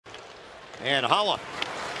And Holland.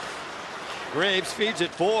 Graves feeds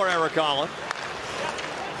it for Eric Holland.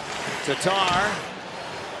 Tatar.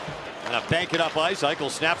 And a bank it up ice. Eichel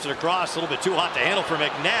snaps it across. A little bit too hot to handle for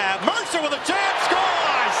McNabb. Mercer with a chance.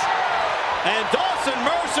 Scores! And Dawson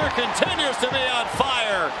Mercer continues to be on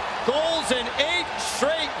fire. Goals in 8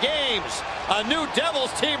 straight games. A new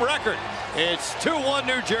Devils team record. It's 2-1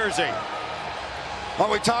 New Jersey.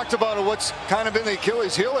 Well, we talked about it. What's kind of been the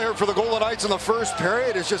Achilles heel here for the Golden Knights in the first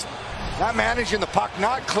period is just not managing the puck,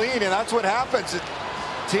 not clean, and that's what happens. A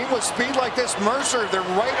team with speed like this, Mercer, they're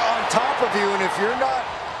right on top of you, and if you're not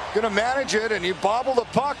going to manage it and you bobble the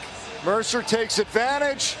puck, Mercer takes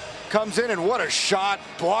advantage, comes in, and what a shot.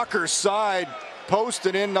 Blocker side,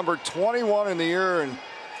 posted in, number 21 in the year, and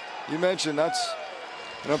you mentioned that's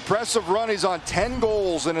an impressive run. He's on 10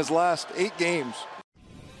 goals in his last 8 games.